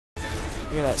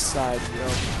Look at that side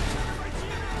jump.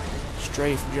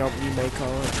 Strafe jump, you may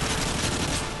call it.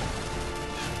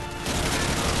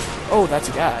 Oh, that's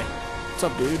a guy. What's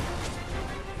up, dude?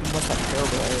 You must have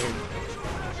terrible aim.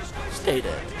 Stay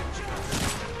dead.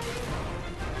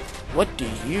 What do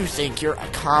you think you're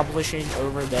accomplishing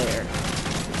over there?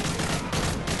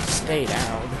 Stay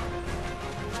down.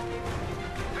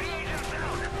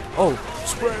 Oh,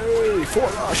 spray for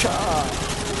Russia!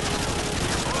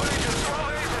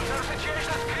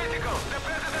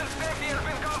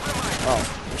 Oh,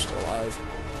 you're still alive.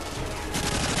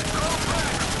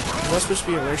 Is that supposed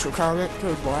to be a racial comment?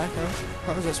 Code black, huh?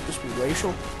 How is that supposed to be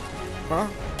racial? Huh?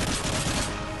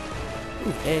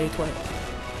 Ooh, A20.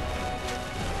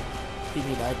 PB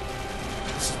died.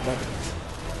 This is better.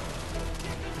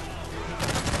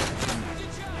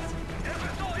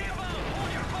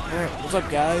 Alright, what's up,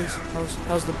 guys?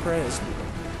 How's the prez?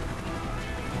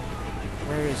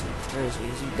 Where is he? Where is he?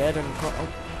 Is he dead in the car? Oh.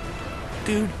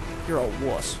 Dude, you're a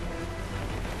wuss.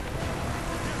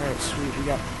 Alright, sweet, we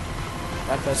got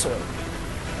FSO.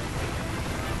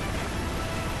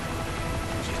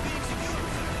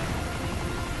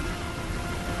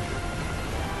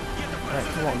 Alright,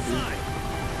 come on, dude.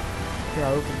 Here, I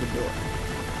opened the door.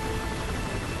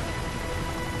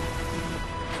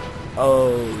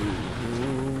 Oh,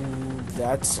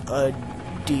 that's a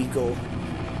deagle.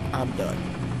 I'm done.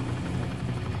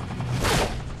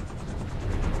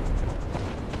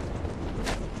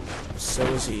 So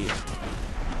is he.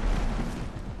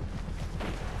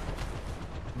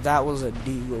 That was a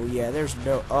deagle. Yeah, there's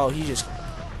no. Oh, he just.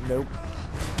 Nope.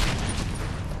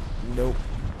 Nope.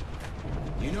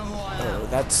 You know who I am? Oh,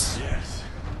 that's. Yes.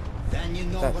 Then you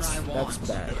know what I want. That's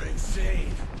bad. You're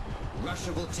insane.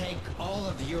 Russia will take all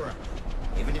of Europe,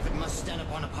 even if it must stand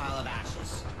upon a pile of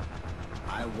ashes.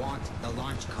 I want the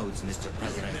launch codes, Mr.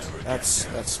 President.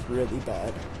 That's really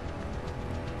bad.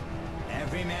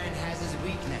 Every man has his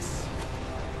weakness.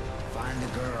 Find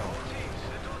the girl.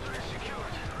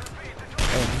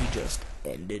 And he just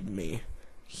ended me.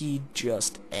 He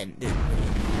just ended me.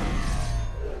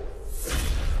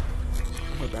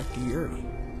 We're back to Yuri.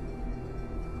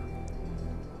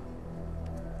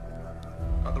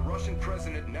 The Russian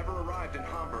president never arrived in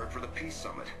Hamburg for the peace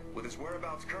summit. With his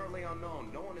whereabouts currently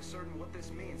unknown, no one is certain what this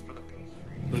means for the peace.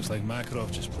 Looks like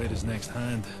Makarov just played his next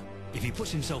hand. If he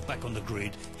puts himself back on the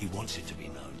grid, he wants it to be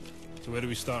known. So where do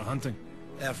we start hunting?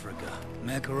 Africa.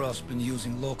 Makarov's been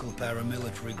using local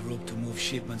paramilitary group to move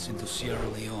shipments into Sierra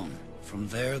Leone. From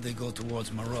there, they go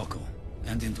towards Morocco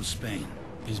and into Spain.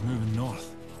 He's moving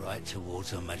north. Right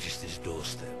towards Her Majesty's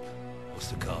doorstep. What's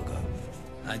the cargo?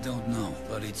 I don't know,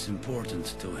 but it's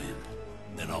important to him.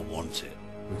 Then I want it.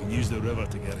 We can use the river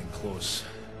to get in close.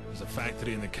 There's a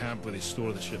factory in the camp where they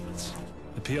store the shipments.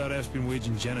 The PRF's been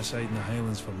waging genocide in the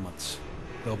Highlands for months.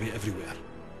 They'll be everywhere.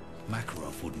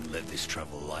 Makarov wouldn't let this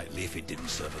travel lightly if it didn't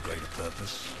serve a greater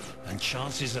purpose. And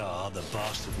chances are the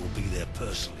bastard will be there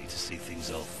personally to see things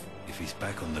off. If he's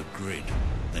back on the grid,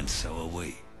 then so are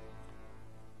we.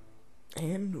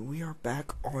 And we are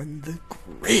back on the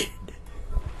grid.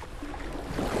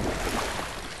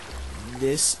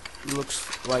 This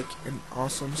looks like an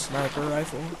awesome sniper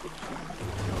rifle.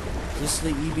 Is this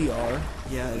the EBR?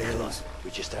 Yeah, it is.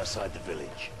 We're just outside the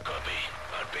village. Copy.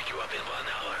 I'll pick you up in 1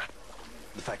 hour.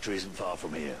 The factory isn't far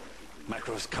from here.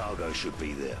 Makarov's cargo should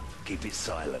be there. Keep it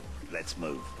silent. Let's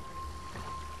move.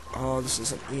 Oh, this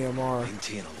is an EMR.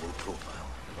 Maintain a low profile.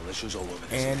 Militia's all over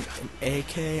this. And an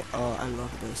AK. Oh, I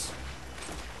love this.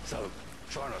 So,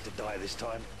 try not to die this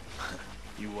time.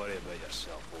 You worry about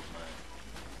yourself, old man.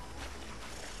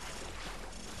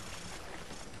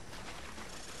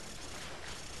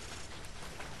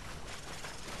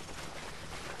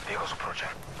 Vehicles approaching.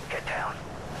 Get down.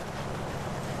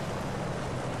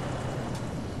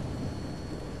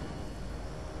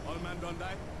 All man don't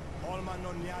die. All man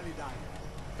non nearly die.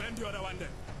 Bend the other one then.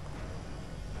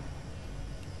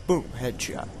 Boom,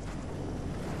 headshot.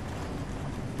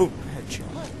 Boom,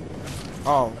 headshot.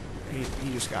 Oh,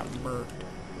 he just got murked.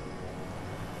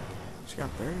 He's got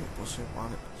variable suit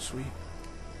on it. Sweet.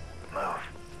 Move.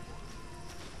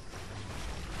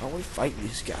 Why don't we fight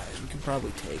these guys? We can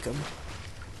probably take them.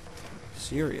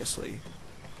 Seriously.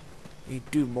 We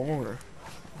do more.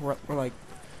 We're like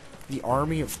the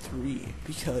army of 3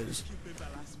 because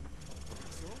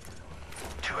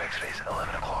 2 X-rays,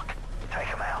 11 o'clock. Take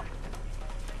him out.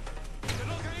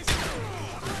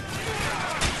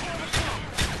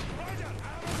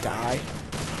 die.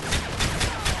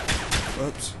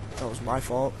 Oops, that was my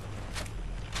fault.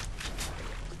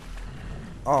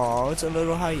 Oh, it's a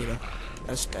little hyena.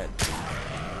 That's dead.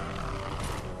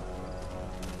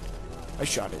 I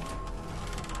shot it.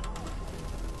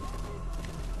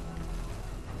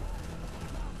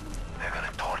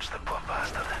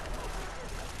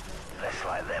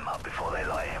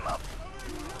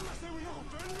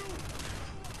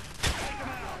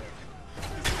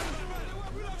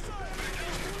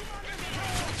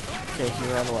 Okay,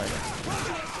 he ran away.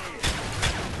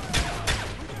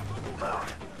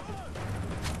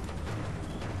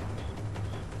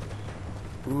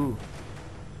 Ooh.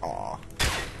 Aw.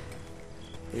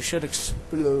 It should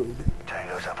explode.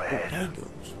 Tango's up ahead.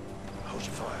 Tangos. Hold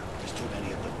your fire. There's too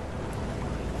many of them.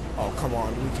 Oh, come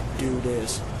on. We can do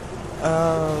this.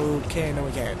 Okay, no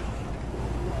we can't.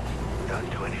 Don't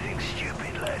do anything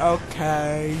stupid, lad.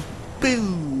 Okay.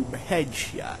 Boom.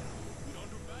 Headshot.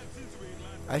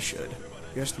 I should.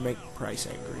 Just to make Price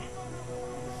angry.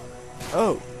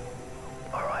 Oh.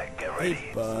 Alright, get ready.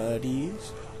 Hey,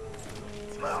 buddies.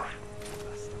 Move.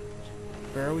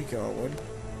 Where are we going?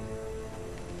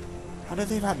 How did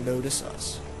they not notice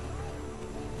us?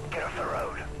 Get off the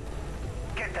road.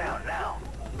 Get down now.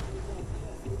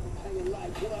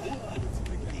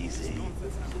 Easy.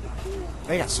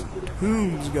 They got some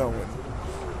tunes going.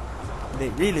 They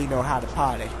really know how to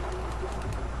party.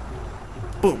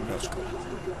 Boom, no scope.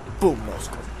 Boom, no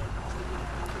scope.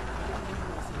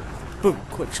 Boom,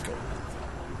 quick scope.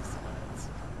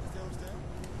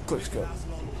 Quick scope.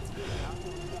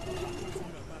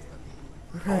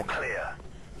 All clear.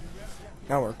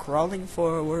 Now we're crawling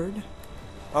forward.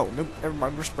 Oh, no, never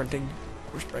mind, we're sprinting.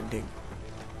 We're sprinting.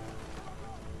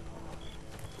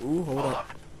 Ooh, hold up.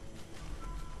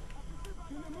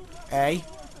 Hey.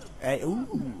 Hey,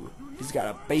 ooh. He's got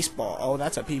a baseball. Oh,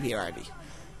 that's a PP90.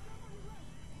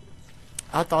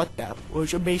 I thought that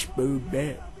was a baseball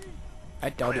bat. I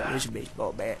thought it was a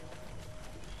baseball bat.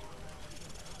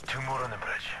 2 more on the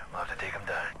bridge. We'll have to take them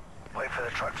down. Wait for the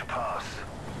truck to pass.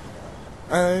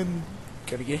 I'm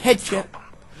gonna get headshot.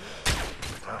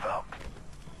 Move up.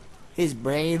 His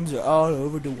brains are all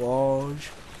over the walls.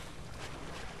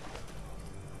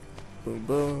 Boom,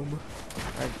 boom.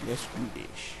 And let's do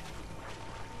this.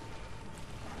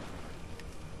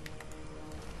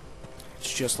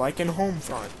 It's just like in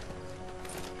Homefront.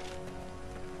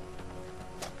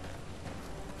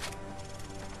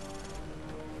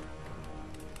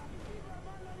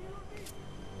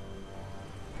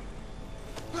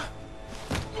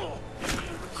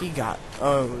 He got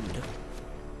owned.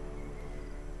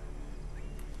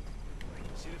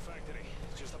 See the factory?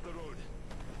 It's just up the road.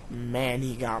 Man,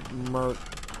 he got murked.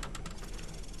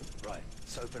 Right.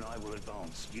 Soap and I will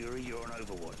advance. Yuri, you're on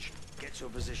Overwatch. Get to a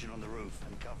position on the roof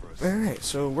and cover us. Alright,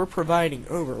 so we're providing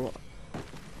Overwatch.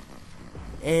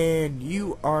 And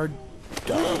you are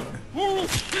done.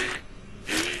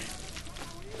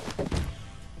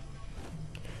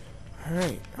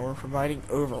 Alright, now we're providing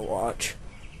Overwatch.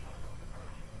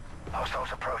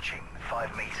 Hostiles approaching.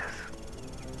 5 meters.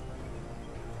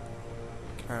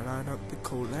 Can I line up the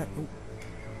Colette? Oh.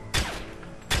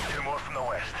 2 more from the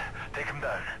west. Take them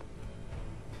down.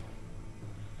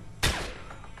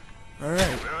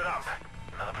 Alright. Move it up.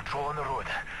 Another patrol on the road.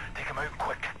 Take them out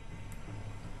quick.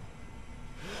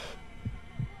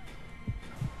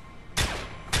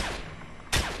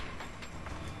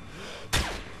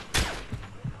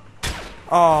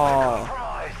 Oh.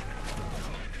 Compromised.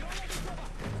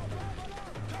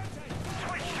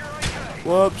 Switch to right.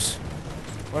 Whoops.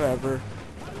 Whatever.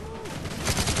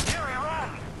 Yuri, run!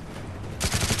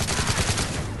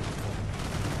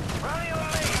 Rally on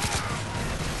me!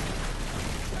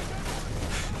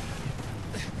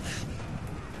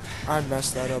 I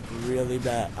messed that up really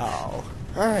bad. Oh.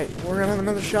 Alright, we're gonna have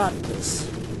another shot at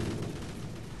this.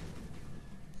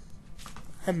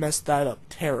 I messed that up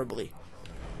terribly.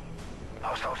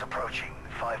 Hostiles approaching.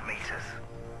 5 meters.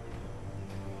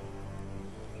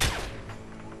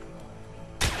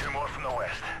 2 more from the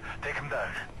west. Take them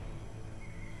down.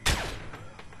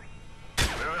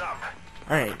 Move it up.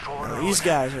 Alright, now these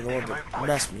guys are the ones that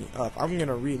messed me up. I'm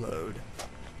gonna reload.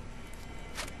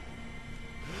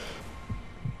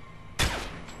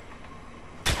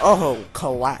 Oh,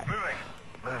 collapse. Moving.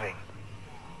 Moving.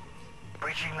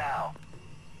 Breaching now.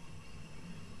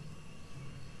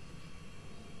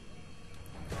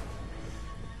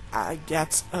 I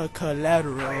got a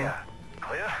collateral. Clear.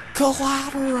 Clear?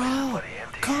 Collateral! Bloody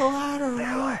empty. Collateral!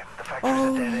 Nikolai, the factory's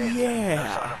Oh, a dead end. No sign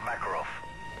yeah! of Makarov.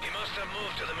 He must have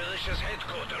moved to the militia's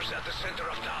headquarters at the center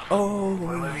of town. Oh,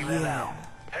 We're moving there yeah. now.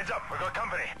 Heads up, we got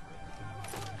company.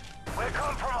 We're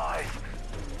compromised.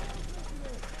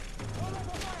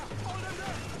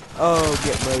 Oh,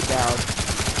 get mowed down.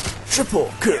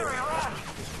 Triple kill. Yuri, run!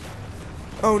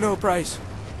 Oh no, Price.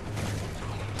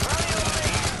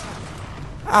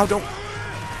 Ow, don't.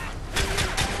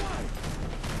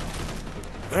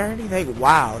 Is there anything?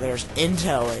 Wow, there's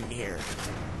intel in here.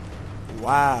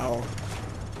 Wow.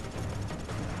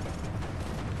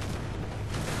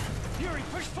 Yuri,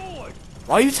 push forward!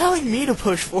 Why are you telling me to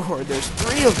push forward? There's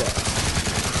 3 of them.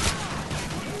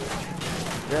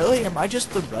 Really? Am I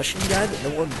just the Russian guy that no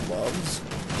one loves?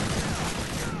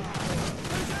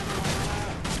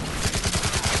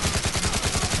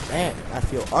 Man, I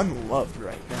feel unloved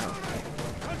right now.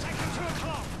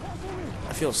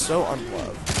 I feel so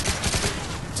unloved.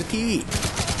 It's a TV.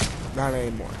 Not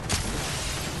anymore.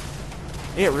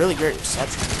 They get really great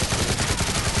reception.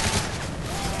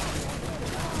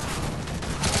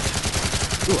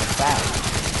 Ooh, a foul.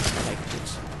 I like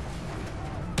this.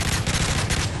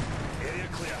 Area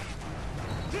clear.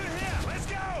 Through here, let's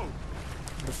go!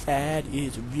 The Fad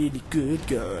is a really good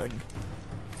gun.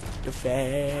 The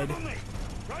Fad. On me.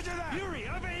 Roger that. Yuri,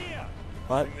 over here.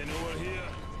 What? They know we're here.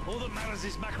 All that matters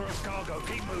is Makarov's cargo.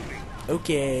 Keep moving.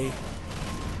 Okay.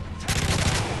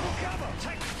 Cover.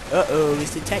 Take. Uh-oh,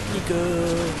 it's the technical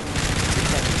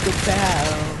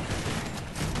foul.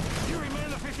 Yuri, man,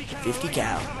 the 50 cal. 50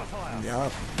 cal. Cover fire.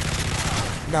 Yup.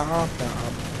 Nom.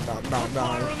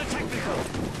 Fire on the technical.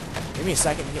 Give me a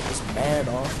second to get this band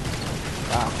off.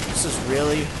 Wow, this is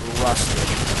really rusted.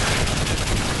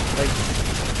 Like,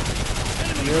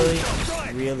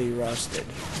 really rusted.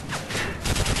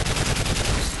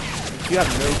 You have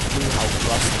no clue how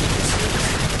rusty this is.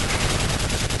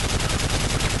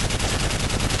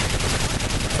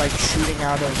 It's like shooting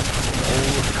out of an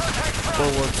old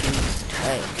World War II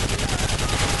tank.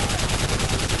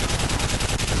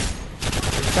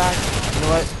 In fact, you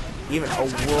know what? Even a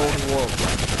World War I.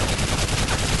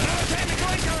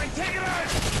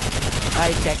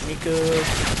 Hi, Technical.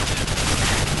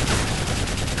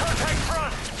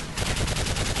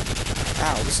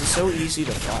 Ow, this is so easy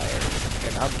to fire,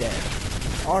 and I'm dead.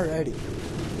 Already.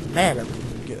 Man, I'm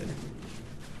doing good.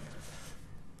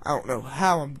 I don't know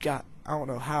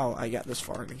how I got this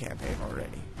far in the campaign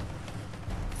already.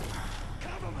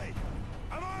 Cover me.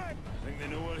 I'm on it. Think they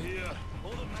know we're here. All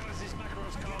that matters is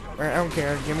Makarov's cargo. Alright, I don't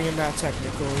care. Give me that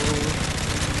technical.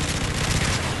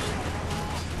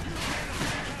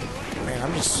 Man,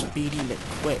 I'm just speeding it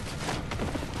quick.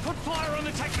 Put fire on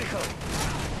the technical.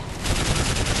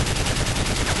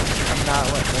 I'm not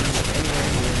letting them get anywhere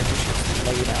near it. It's just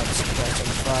laid out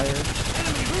suppressing fire.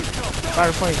 Enemy rooftop.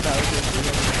 Firefight power gives me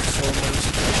so many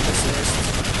suppression assists.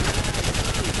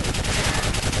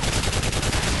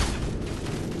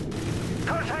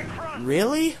 Contact front.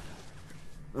 Really?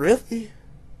 Really?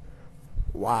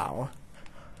 Wow.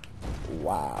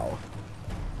 Wow.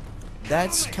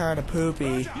 That's kind of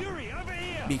poopy Yuri, over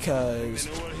here. because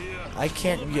I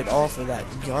can't get off of that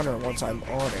gunner once I'm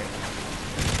on it.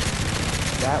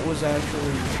 That was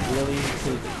actually really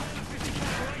poopy.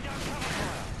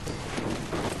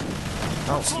 I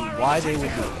don't see why they would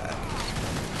do that.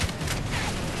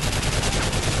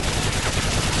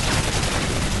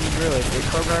 I mean, really, if they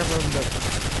program them to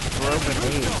throw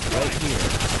grenades right here,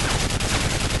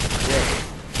 really,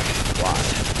 why?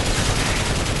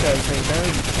 Because they know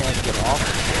you can't get off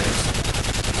of this,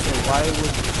 so why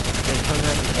would they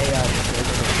program the AI to throw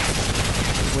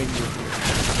grenades when you're here?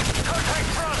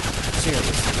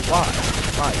 Seriously, why?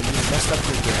 Why? You just messed up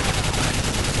your game.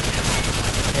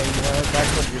 And you know,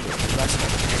 that's what you're doing. You're messing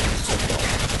up your game. So don't.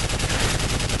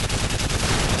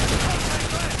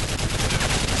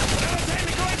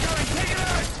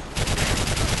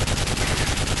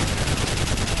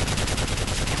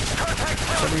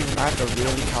 For some reason, I have to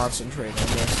really concentrate on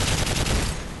this.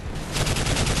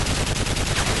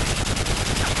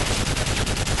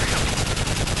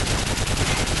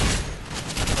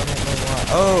 I don't know why.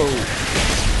 Oh!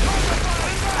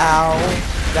 Ow.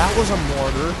 That was a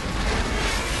mortar.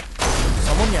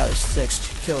 Someone got a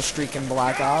 6-kill streak in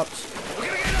Black Ops. We're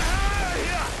gonna get the hell out of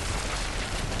here.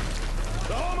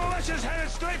 The whole militia's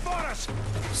headed straight for us.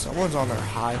 Someone's on their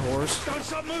high horse. Don't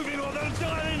stop moving or they'll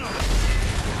dive in on us.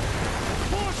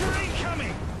 Mortar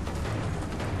incoming.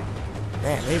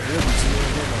 Man, they really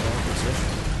zeroed in on that position.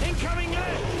 Incoming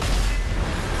left.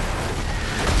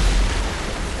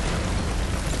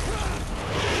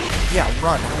 Yeah,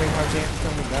 run. How many times do you have to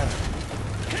tell me that?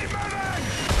 Keep moving.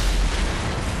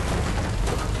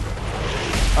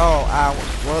 Oh, ow.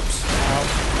 Whoops. Ow.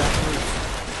 That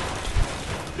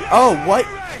hurts. Oh, what?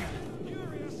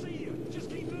 Yuri, I see you. Just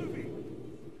keep moving.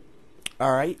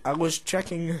 Alright, I was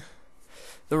checking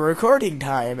the recording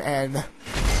time and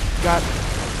got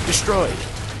destroyed.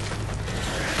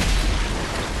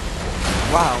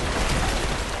 Wow.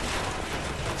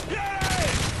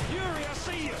 Yuri, I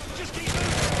see you. Just keep moving.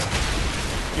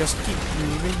 Just keep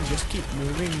moving, just keep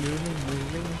moving.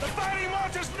 The fighting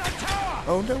mortar's in the tower.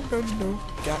 Oh, no.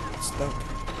 Got stuck.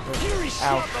 Yuri, Ow.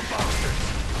 shot the bastards.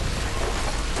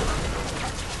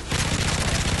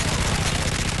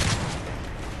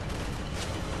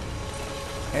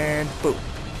 And boom.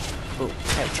 Boom.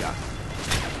 Headshot.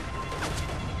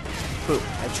 Boom,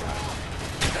 headshot.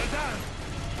 They're down.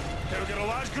 They've got a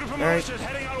large group of Alright. militias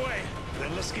heading our way.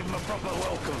 Then let's give them a proper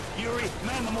welcome. Yuri,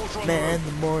 man the mortar on Man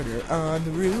the mortar on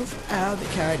the roof, how they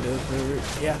kind of hurt.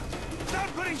 Yeah. Start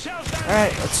putting shells down.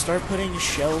 Alright, let's start putting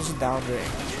shells down range.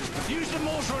 Use the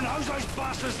mortar and hose those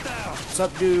bastards down. What's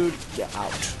up, dude? Get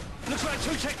out. Looks like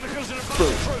 2 technicals and a bunch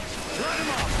Boom. of troops. Light them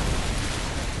up.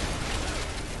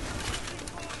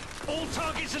 All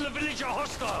targets in the village are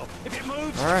hostile. If it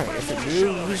moves, Alright, put a if it mortar shell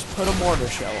on moves, it. put a mortar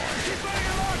shell on it. Keep burning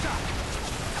the mortar.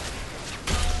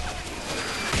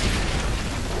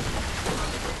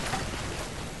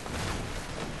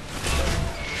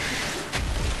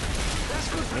 That's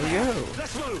good for There we now. go.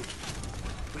 Let's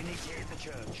move. We need to hit the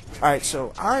church. Alright,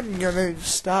 so I'm gonna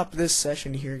stop this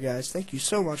session here, guys. Thank you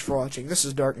so much for watching. This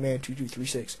is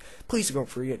Darkman2236. Please don't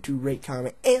forget to rate,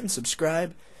 comment, and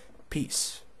subscribe.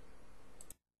 Peace.